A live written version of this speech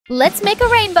Let's make a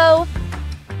rainbow.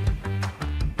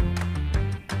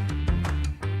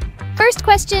 First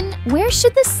question, where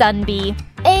should the sun be?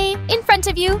 A, in front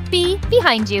of you, B,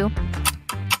 behind you.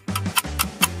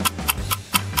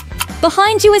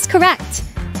 Behind you is correct.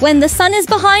 When the sun is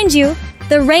behind you,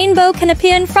 the rainbow can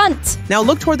appear in front. Now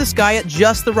look toward the sky at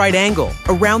just the right angle,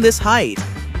 around this height.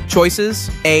 Choices: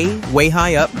 A, way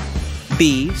high up,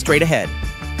 B, straight ahead,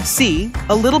 C,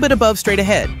 a little bit above straight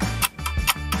ahead.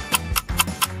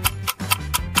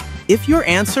 If your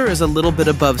answer is a little bit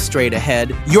above straight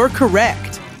ahead, you're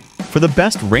correct. For the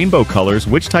best rainbow colors,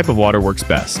 which type of water works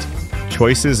best?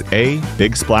 Choices: A,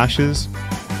 big splashes,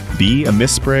 B, a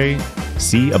mist spray,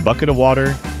 C, a bucket of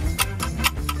water.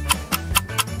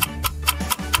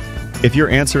 If your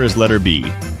answer is letter B,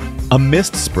 a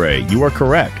mist spray, you are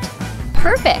correct.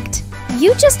 Perfect!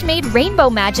 You just made rainbow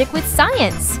magic with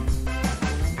science.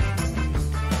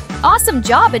 Awesome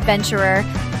job, adventurer!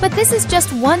 But this is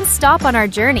just one stop on our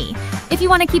journey. If you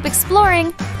want to keep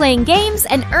exploring, playing games,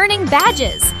 and earning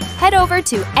badges, head over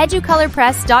to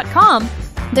educolorpress.com.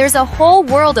 There's a whole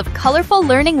world of colorful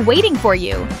learning waiting for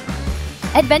you.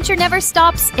 Adventure never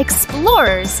stops,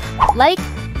 explorers! Like,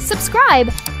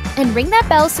 subscribe, and ring that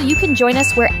bell so you can join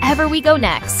us wherever we go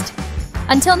next.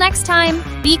 Until next time,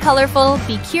 be colorful,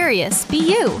 be curious, be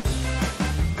you.